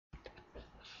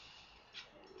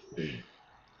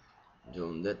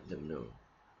Don't let them know.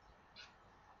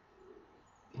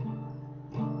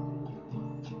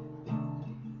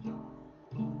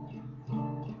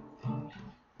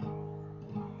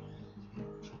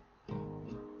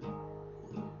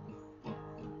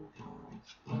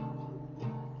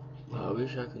 I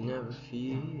wish I could never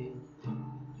feel.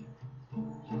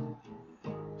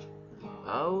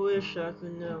 I wish I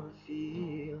could never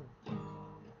feel.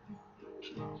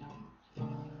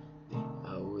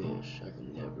 I wish I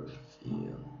could never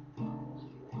feel.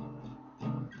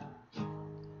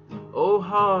 Oh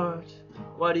heart,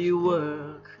 why do you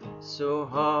work so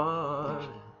hard?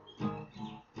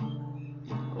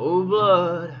 Oh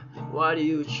blood, why do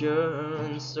you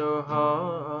churn so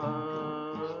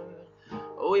hard?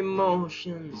 Oh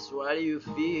emotions, why do you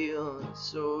feel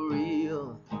so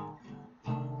real?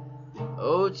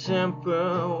 Oh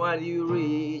temper, why do you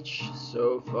reach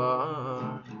so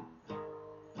far?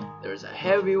 There's a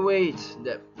heavy weight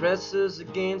that presses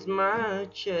against my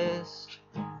chest,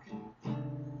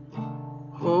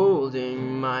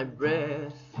 holding my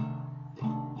breath.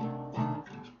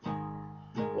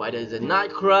 Why does it not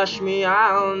crush me?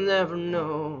 I'll never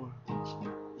know.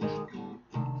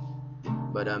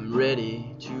 But I'm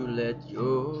ready to let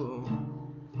go.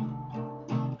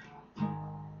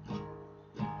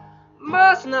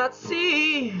 Must not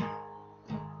see.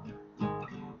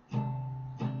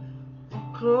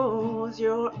 Close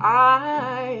your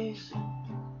eyes.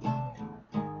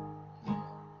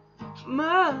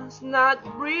 Must not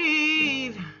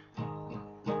breathe.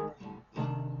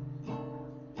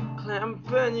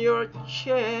 Clamp in your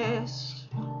chest.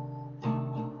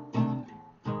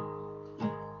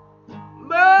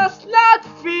 Must not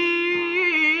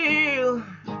feel.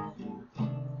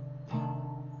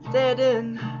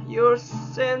 Deaden your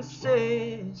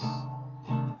senses.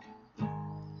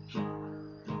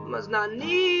 Must not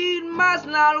need, must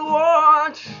not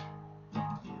want.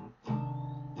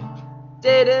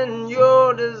 Deaden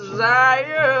your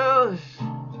desires.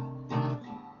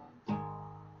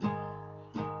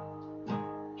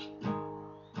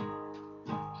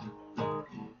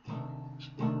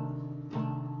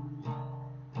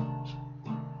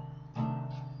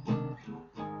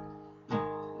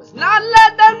 Must not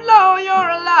let them know you're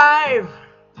alive.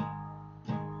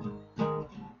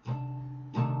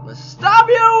 Must stop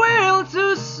your will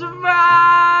to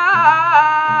survive.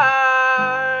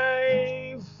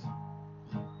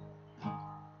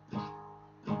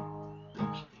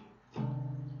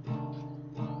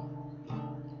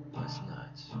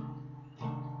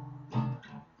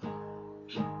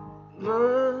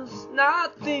 Must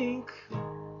not think.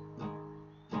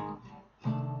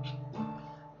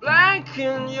 Blank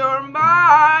in your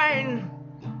mind.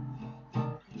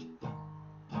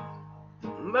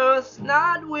 Must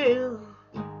not will.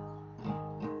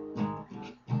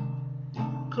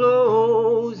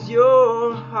 Close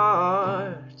your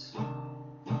heart.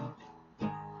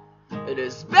 It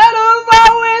is better I've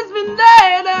always been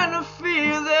dead than to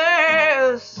feel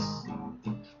this.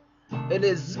 It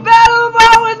is better I've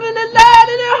always been dead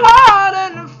in your heart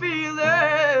than to feel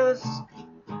this.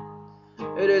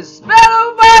 It is better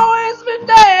I've always been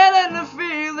dead than to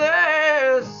feel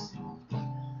this.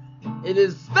 It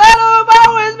is better I've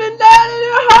always been dead in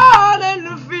your heart than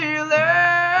to feel this.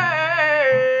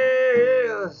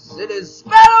 It is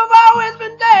better I've always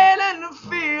been dead than to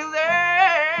feel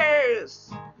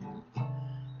this.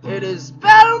 It is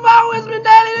better I've always been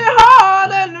dead in your heart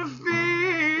than to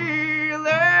feel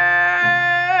this.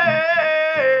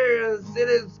 It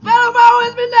is better I've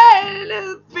always been dead than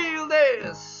to feel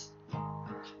this.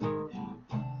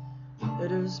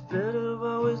 It is better I've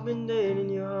always been dead in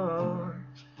your heart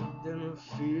than to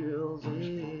feel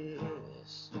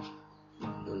this.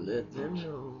 Don't let them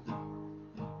know.